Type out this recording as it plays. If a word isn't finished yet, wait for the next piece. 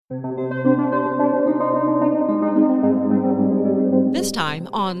This time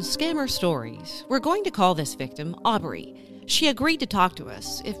on Scammer Stories, we're going to call this victim Aubrey. She agreed to talk to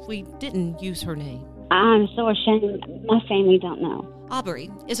us if we didn't use her name. I'm so ashamed. My family don't know. Aubrey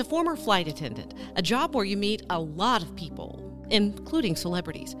is a former flight attendant, a job where you meet a lot of people, including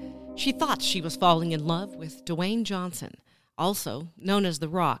celebrities. She thought she was falling in love with Dwayne Johnson, also known as The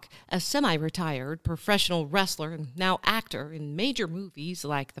Rock, a semi-retired professional wrestler and now actor in major movies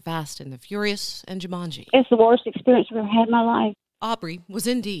like The Fast and the Furious and Jumanji. It's the worst experience I've ever had in my life. Aubrey was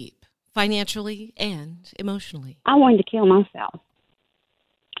in deep, financially and emotionally. I wanted to kill myself.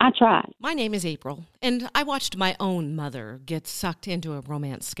 I tried. My name is April, and I watched my own mother get sucked into a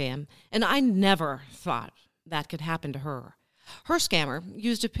romance scam, and I never thought that could happen to her. Her scammer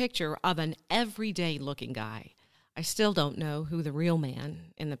used a picture of an everyday-looking guy. I still don't know who the real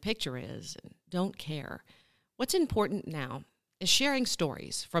man in the picture is and don't care. What's important now is sharing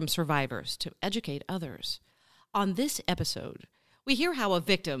stories from survivors to educate others. On this episode, we hear how a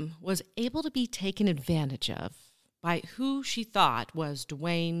victim was able to be taken advantage of by who she thought was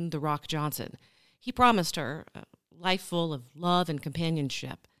Dwayne "The Rock" Johnson. He promised her a life full of love and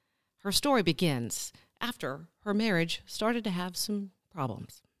companionship. Her story begins after her marriage started to have some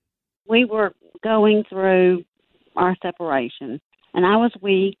problems. We were going through our separation, and I was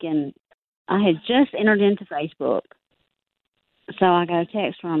weak, and I had just entered into Facebook. So I got a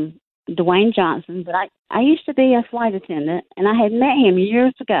text from Dwayne Johnson, but I used to be a flight attendant, and I had met him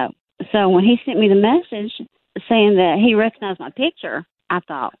years ago. So when he sent me the message saying that he recognized my picture, I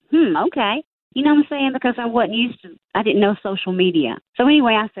thought, okay. You know what I'm saying? Because I didn't know social media. So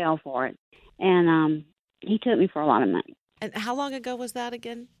anyway, I fell for it, and he took me for a lot of money. And how long ago was that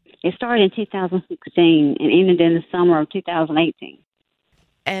again? It started in 2016 and ended in the summer of 2018.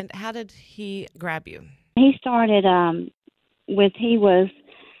 And how did he grab you? He started he was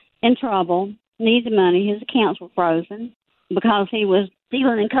in trouble, needed money. His accounts were frozen because he was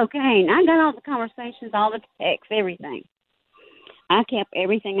dealing in cocaine. I got all the conversations, all the texts, everything. I kept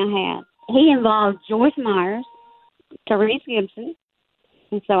everything I had. He involved Joyce Myers, Therese Gibson,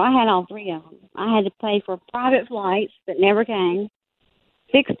 and so I had all three of them. I had to pay for private flights that never came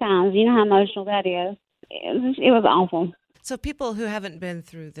 6 times. You know how emotional that is. It was awful. So people who haven't been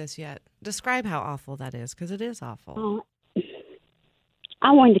through this yet, describe how awful that is, because it is awful.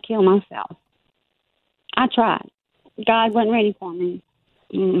 I wanted to kill myself. I tried. God wasn't ready for me.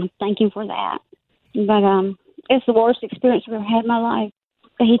 Thank him for that. But it's the worst experience I've ever had in my life.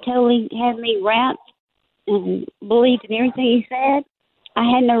 He totally had me wrapped and believed in everything he said. I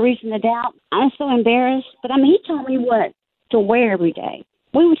had no reason to doubt. I was so embarrassed. But, he told me what to wear every day.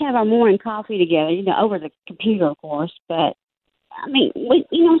 We would have our morning coffee together, over the computer, of course. But, we,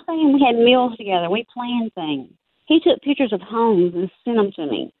 you know what I'm saying? We had meals together. We planned things. He took pictures of homes and sent them to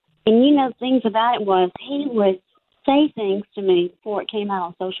me. And, things about it was he would say things to me before it came out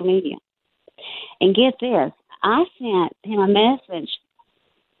on social media. And get this, I sent him a message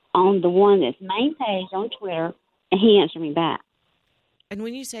on the one that's main page on Twitter, and he answered me back. And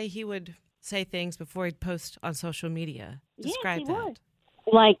when you say he would say things before he'd post on social media, describe that. Would.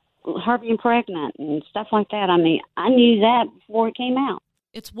 Like her being pregnant and stuff like that. I knew that before it came out.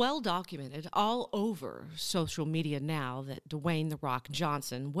 It's well documented all over social media now that Dwayne "The Rock"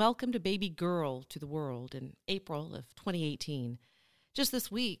 Johnson welcomed a baby girl to the world in April of 2018. Just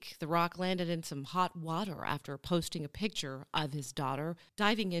this week, The Rock landed in some hot water after posting a picture of his daughter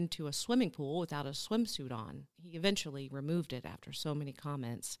diving into a swimming pool without a swimsuit on. He eventually removed it after so many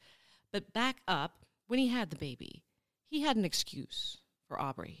comments. But back up, when he had the baby, he had an excuse for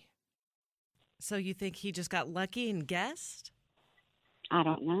Aubrey. So you think he just got lucky and guessed? I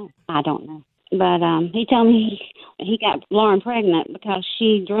don't know. But he told me he got Lauren pregnant because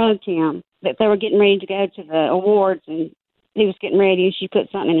she drugged him, that they were getting ready to go to the awards, and he was getting ready, and she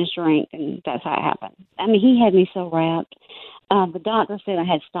put something in his drink, and that's how it happened. He had me so wrapped. The doctor said I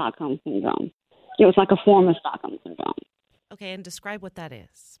had Stockholm Syndrome. It was like a form of Stockholm Syndrome. Okay, and describe what that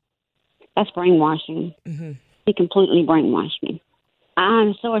is. That's brainwashing. Mm-hmm. He completely brainwashed me.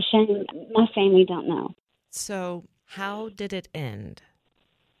 I'm so ashamed. My family don't know. So how did it end?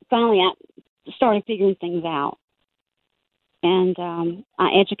 Finally, I started figuring things out, and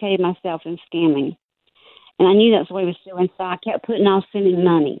I educated myself in scamming. And I knew that's what he was doing, so I kept putting off sending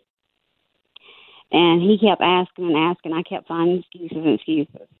money. And he kept asking and asking. I kept finding excuses,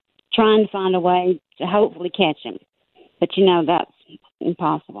 trying to find a way to hopefully catch him. But, that's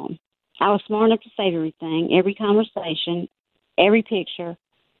impossible. I was smart enough to save everything, every conversation, every picture,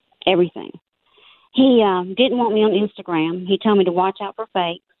 everything. He didn't want me on Instagram. He told me to watch out for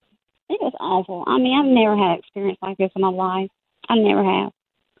fakes. It was awful. I've never had experience like this in my life. I never have.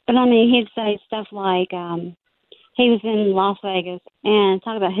 But I mean, he'd say stuff like he was in Las Vegas and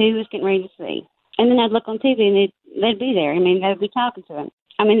talk about who he was getting ready to see. And then I'd look on TV and they'd be there. I mean, they'd be talking to him.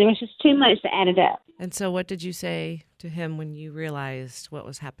 I mean, there was just too much that added up. And so what did you say to him when you realized what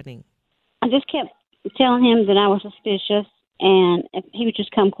was happening? I just kept telling him that I was suspicious and if he would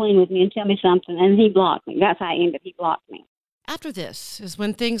just come clean with me and tell me something. And he blocked me. That's how it ended. He blocked me. After this is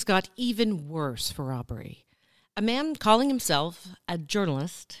when things got even worse for Aubrey. A man calling himself a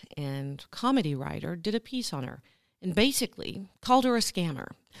journalist and comedy writer did a piece on her and basically called her a scammer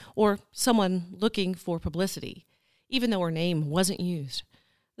or someone looking for publicity, even though her name wasn't used.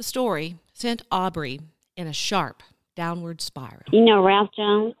 The story sent Aubrey in a sharp downward spiral. You know Ralph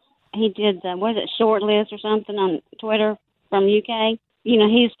Jones? He did, was it Short List or something on Twitter from UK? You know,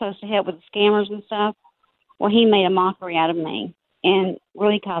 he was supposed to help with the scammers and stuff. Well, he made a mockery out of me and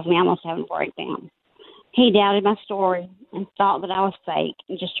really caused me almost having a breakdown. He doubted my story and thought that I was fake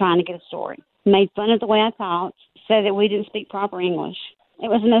and just trying to get a story. Made fun of the way I talked, said that we didn't speak proper English. It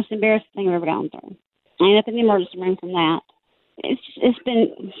was the most embarrassing thing I've ever gone through. I ended up in the emergency room from that. It's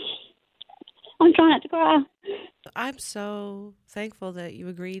been, I'm trying not to cry. I'm so thankful that you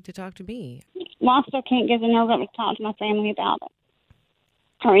agreed to talk to me. Well, I still can't get the nerve up to talk to my family about it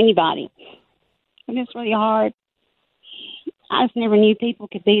or anybody. It's really hard. I just never knew people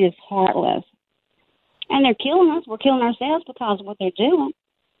could be this heartless. And they're killing us. We're killing ourselves because of what they're doing.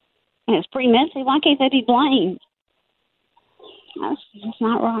 And it's premeditated. Why can't they be blamed? That's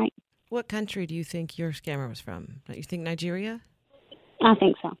not right. What country do you think your scammer was from? Do you think Nigeria? I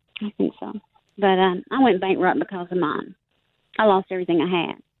think so. But I went bankrupt because of mine. I lost everything I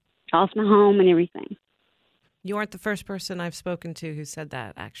had. Lost my home and everything. You aren't the first person I've spoken to who said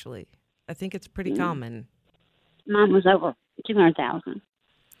that, actually. I think it's pretty common. Mine was over $200,000.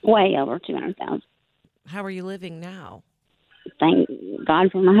 Way over $200,000. How are you living now? Thank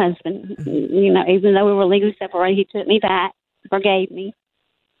God for my husband. You know, even though we were legally separated, he took me back, forgave me.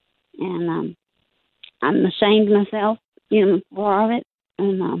 And I'm ashamed of myself, you know, for it.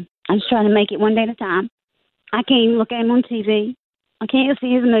 And I'm just trying to make it one day at a time. I can't even look at him on TV. I can't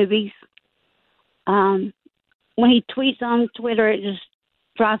see his movies. When he tweets on Twitter, it just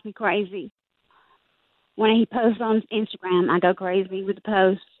drives me crazy. When he posts on Instagram, I go crazy with the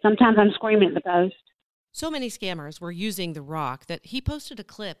posts. Sometimes I'm screaming at the post. So many scammers were using The Rock that he posted a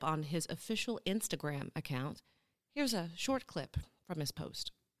clip on his official Instagram account. Here's a short clip from his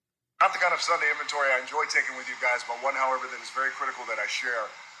post. Not the kind of Sunday inventory I enjoy taking with you guys, but one, however, that is very critical that I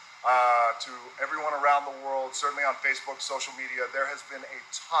share. To everyone around the world, certainly on Facebook, social media, there has been a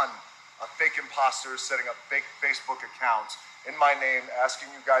ton of fake imposters setting up fake Facebook accounts in my name,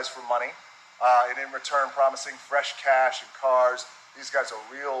 asking you guys for money, and in return promising fresh cash and cars. These guys are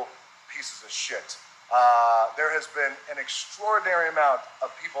real pieces of shit. There has been an extraordinary amount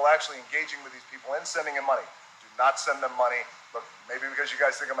of people actually engaging with these people and sending them money. Do not send them money. Look, maybe because you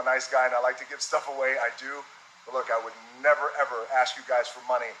guys think I'm a nice guy and I like to give stuff away, I do. But look, I would never, ever ask you guys for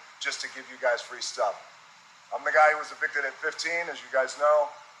money just to give you guys free stuff. I'm the guy who was evicted at 15, as you guys know.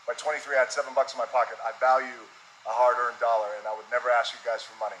 By 23, I had $7 in my pocket. I value a hard-earned dollar, and I would never ask you guys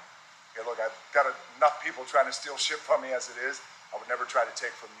for money. Okay, look, I've got enough people trying to steal shit from me as it is. I would never try to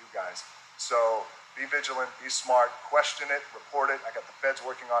take from you guys. So be vigilant, be smart, question it, report it. I got the feds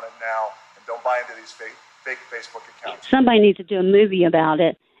working on it now, and don't buy into these fake Facebook accounts. Somebody needs to do a movie about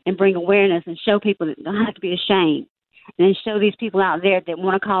it and bring awareness and show people that don't have to be ashamed. And then show these people out there that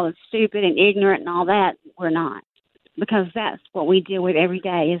want to call us stupid and ignorant and all that. We're not. Because that's what we deal with every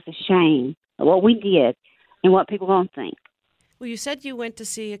day is the shame of what we did and what people going to think. Well, you said you went to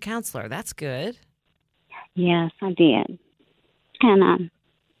see a counselor. That's good. Yes, I did. And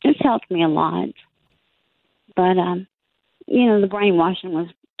it's helped me a lot. But, you know, the brainwashing was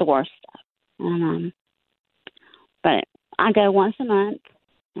the worst stuff. And, but I go once a month,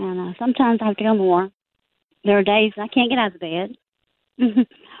 and sometimes I have to go more. There are days I can't get out of the bed.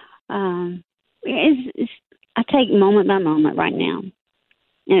 I take moment by moment right now.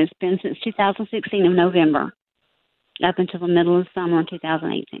 And it's been since 2016 of November up until the middle of summer of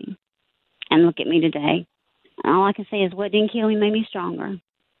 2018. And look at me today. All I can say is what didn't kill me made me stronger.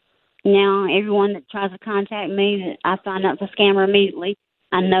 Now, everyone that tries to contact me, I find out it's a scammer immediately.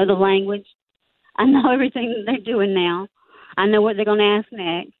 I know the language. I know everything that they're doing now. I know what they're going to ask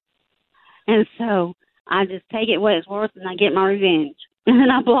next. And so I just take it what it's worth and I get my revenge. And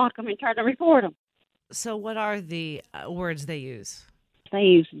then I block them and try to report them. So what are the words they use? They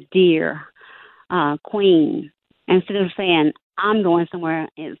use dear, queen. Instead of saying, I'm going somewhere,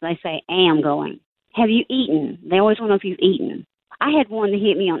 they say, am going. Have you eaten? They always want to know if you've eaten. I had one that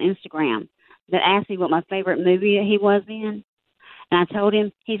hit me on Instagram that asked me what my favorite movie he was in. And I told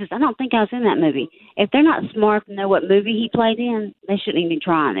him, he says, I don't think I was in that movie. If they're not smart to know what movie he played in, they shouldn't even be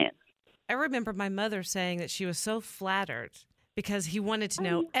trying it. I remember my mother saying that she was so flattered because he wanted to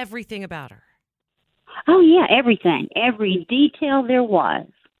know everything about her. Oh, yeah, everything. Every detail there was.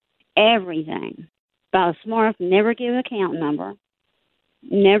 Everything. But I was smart enough to never give an account number,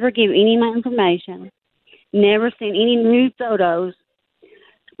 never give any of my information, never send any nude photos.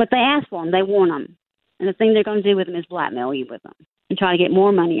 But they ask for them. They want them. And the thing they're going to do with them is blackmail you with them and try to get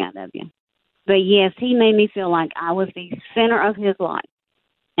more money out of you. But, yes, he made me feel like I was the center of his life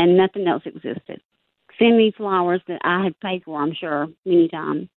and nothing else existed. Send me flowers that I had paid for, I'm sure, many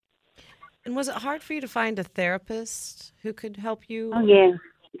times. And was it hard for you to find a therapist who could help you? Oh, yes.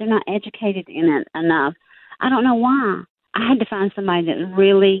 They're not educated in it enough. I don't know why. I had to find somebody that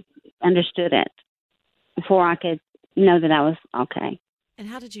really understood it before I could know that I was okay. And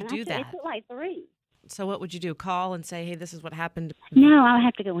how did you do that? It took like 3. So what would you do? Call and say, hey, this is what happened? No, I would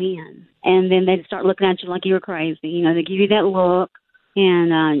have to go in. And then they'd start looking at you like you were crazy. You know, they give you that look.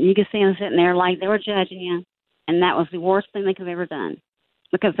 And you could see them sitting there like they were judging you. And that was the worst thing they could have ever done.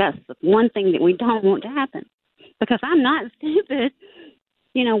 Because that's the one thing that we don't want to happen. Because I'm not stupid.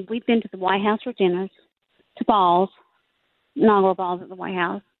 You know, we've been to the White House for dinners, to balls, inaugural balls at the White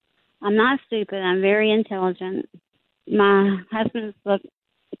House. I'm not stupid. I'm very intelligent. My husband's a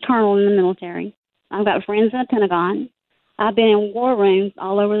colonel in the military. I've got friends in the Pentagon. I've been in war rooms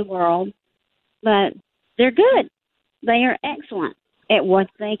all over the world. But they're good. They are excellent at what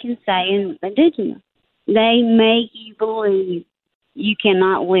they can say and they do to you. They make you believe you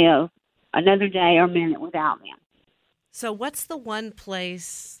cannot live another day or minute without them. So what's the one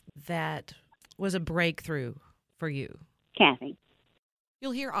place that was a breakthrough for you? Kathy.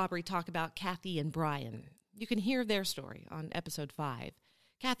 You'll hear Aubrey talk about Kathy and Brian. You can hear their story on episode 5.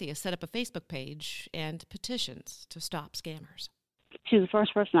 Kathy has set up a Facebook page and petitions to stop scammers. She was the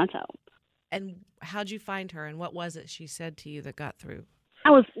first person I told. And how'd you find her, and what was it she said to you that got through?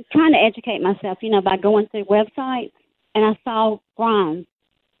 I was trying to educate myself, you know, by going through websites, and I saw Brian,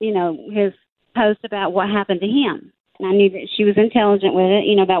 you know, his post about what happened to him. And I knew that she was intelligent with it,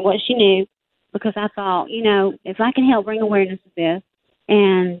 you know, about what she knew, because I thought, you know, if I can help bring awareness to this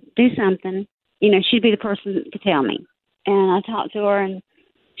and do something, you know, she'd be the person that could tell me. And I talked to her, and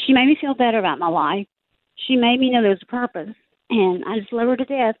she made me feel better about my life. She made me know there was a purpose, and I just love her to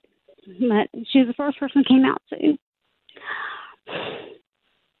death. But she was the first person who came out to.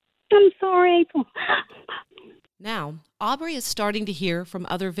 I'm sorry, April. Now, Aubrey is starting to hear from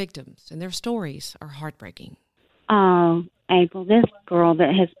other victims, and their stories are heartbreaking. Oh, April, this girl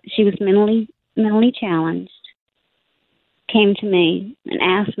she was mentally challenged, came to me and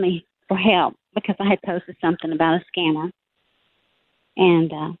asked me for help because I had posted something about a scammer.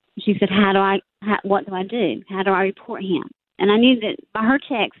 And she said, what do I do? How do I report him? And I knew that by her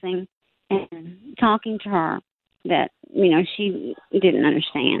texting and talking to her that, you know, she didn't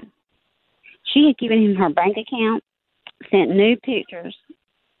understand. She had given him her bank account, sent nude pictures.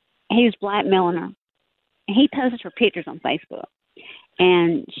 He was blackmailing her. And he posted her pictures on Facebook.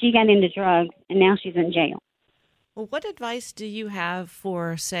 And she got into drugs, and now she's in jail. Well, what advice do you have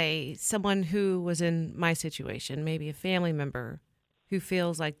for, say, someone who was in my situation, maybe a family member who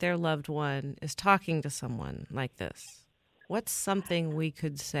feels like their loved one is talking to someone like this? What's something we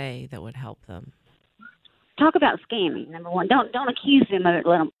could say that would help them? Talk about scamming, number one. Don't accuse them of it.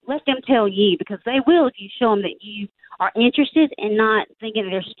 Let them tell you, because they will if you show them that you are interested and not thinking that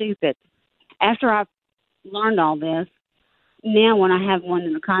they're stupid. After I've learned all this, now when I have one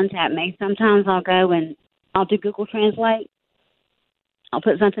to contact me, sometimes I'll go and I'll do Google Translate. I'll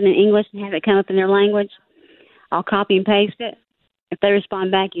put something in English and have it come up in their language. I'll copy and paste it. If they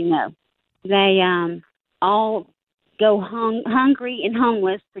respond back, you know. They all go hungry and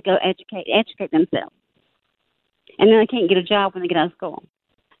homeless to go educate themselves. And then they can't get a job when they get out of school.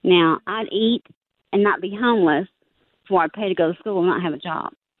 Now, I'd eat and not be homeless before I'd pay to go to school and not have a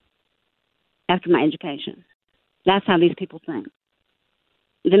job after my education. That's how these people think.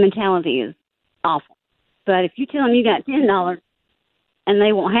 The mentality is awful. But if you tell them you got $10 and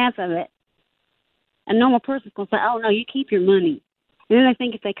they want half of it, a normal person's going to say, oh, no, you keep your money. And then they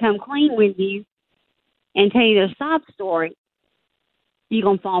think if they come clean with you and tell you their sob story, you're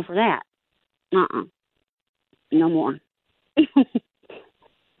going to fall for that. No more.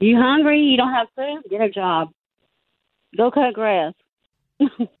 You hungry? You don't have food? Get a job. Go cut grass.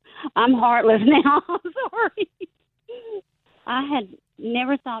 I'm heartless now. I'm sorry. I had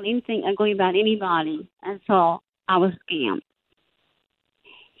never thought anything ugly about anybody until I was scammed.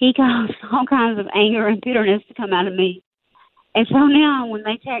 He caused all kinds of anger and bitterness to come out of me. And so now when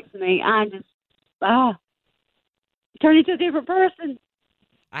they text me, I just, turn into a different person.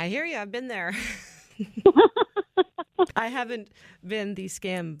 I hear you. I've been there. I haven't been the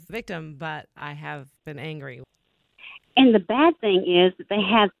scam victim, but I have been angry. And the bad thing is that they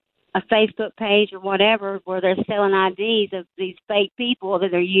have a Facebook page or whatever where they're selling IDs of these fake people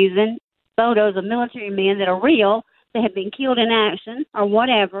that they're using, photos of military men that are real, that have been killed in action or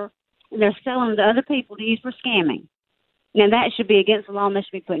whatever, and they're selling them to other people to use for scamming. Now, that should be against the law and they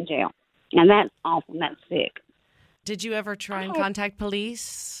should be put in jail. Now, that's awful and that's sick. Did you ever try and contact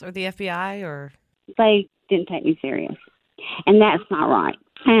police or the FBI or? They didn't take me serious. And that's not right.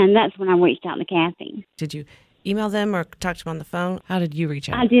 And that's when I reached out to Kathy. Did you email them or talk to them on the phone? How did you reach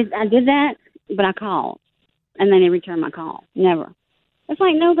out? I did that, but I called. And they didn't return my call. Never. It's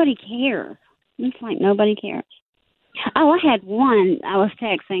like nobody cares. It's like nobody cares. Oh, I had one I was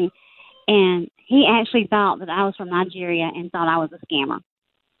texting, and he actually thought that I was from Nigeria and thought I was a scammer.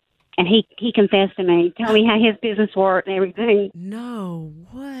 And he confessed to me, told me how his business worked and everything. No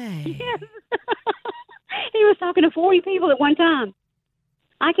way. Yes. He was talking to 40 people at one time.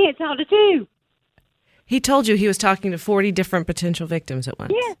 I can't talk to 2. He told you he was talking to 40 different potential victims at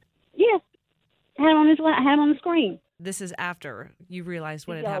once? Yes. I had him on the screen. This is after you realized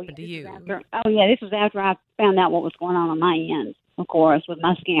what had happened to you. This was after I found out what was going on my end, of course, with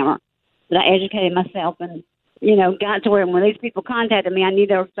my scammer. But I educated myself and, got to where when these people contacted me, I knew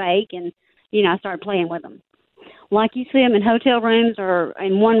they were fake, and, I started playing with them. Like you see them in hotel rooms or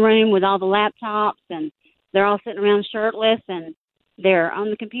in one room with all the laptops, and they're all sitting around shirtless, and they're on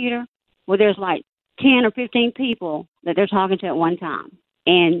the computer. Well, there's like 10 or 15 people that they're talking to at one time.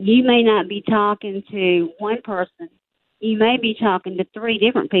 And you may not be talking to one person. You may be talking to 3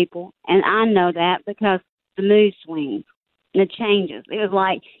 different people, and I know that because the mood swings and it changes. It was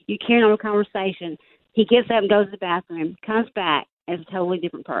like you carry on a conversation. He gets up and goes to the bathroom, comes back as a totally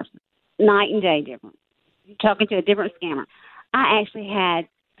different person, night and day different, talking to a different scammer. I actually had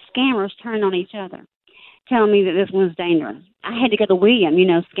scammers turn on each other, telling me that this one's dangerous. I had to go to William,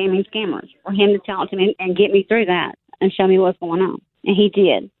 scamming scammers, for him to talk to me and get me through that and show me what's going on. And he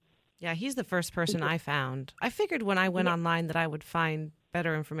did. Yeah, he's the first person I found. I figured when I went online that I would find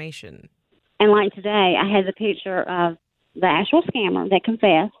better information. And like today, I had the picture of the actual scammer that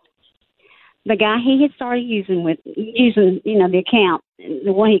confessed. The guy he had started using, the account,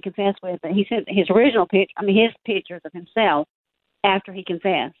 the one he confessed with, but he sent his original picture, his pictures of himself after he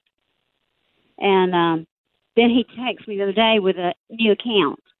confessed. And then he texted me the other day with a new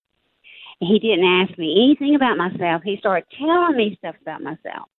account. He didn't ask me anything about myself. He started telling me stuff about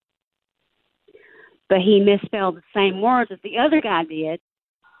myself. But he misspelled the same words as the other guy did.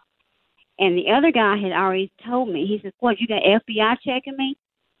 And the other guy had already told me. He said, "What, you got FBI checking me?"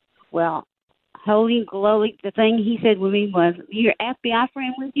 Well, holy glory, the thing he said with me was, "Your FBI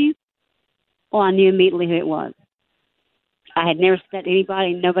friend with you?" Well, I knew immediately who it was. I had never said that to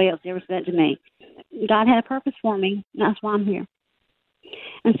anybody, and nobody else ever said that to me. God had a purpose for me, and that's why I'm here.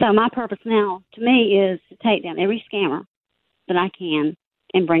 And so my purpose now, to me, is to take down every scammer that I can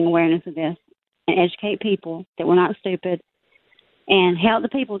and bring awareness of this and educate people that we're not stupid and help the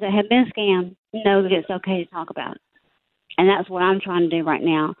people that have been scammed know that it's okay to talk about it. And that's what I'm trying to do right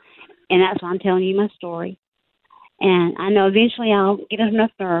now. And that's why I'm telling you my story. And I know eventually I'll get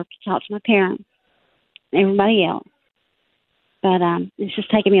enough nerve to talk to my parents and everybody else. But it's just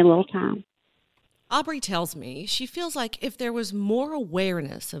taking me a little time. Aubrey tells me she feels like if there was more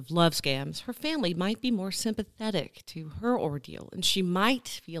awareness of love scams, her family might be more sympathetic to her ordeal, and she might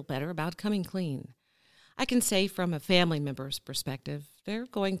feel better about coming clean. I can say from a family member's perspective, they're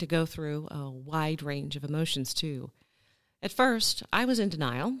going to go through a wide range of emotions too. At first, I was in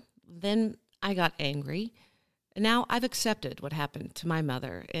denial. Then I got angry. And now I've accepted what happened to my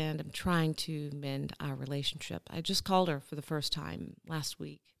mother, and I'm trying to mend our relationship. I just called her for the first time last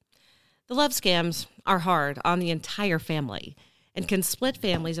week. The love scams are hard on the entire family and can split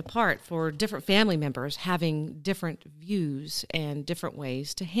families apart for different family members having different views and different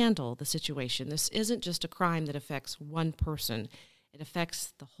ways to handle the situation. This isn't just a crime that affects one person. It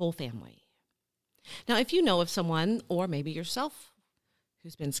affects the whole family. Now, if you know of someone, or maybe yourself,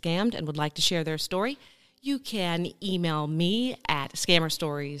 who's been scammed and would like to share their story, you can email me at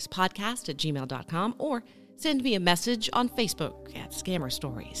scammerstoriespodcast@gmail.com or send me a message on Facebook at Scammer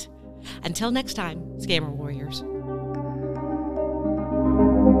Stories. Until next time, Scammer Warriors.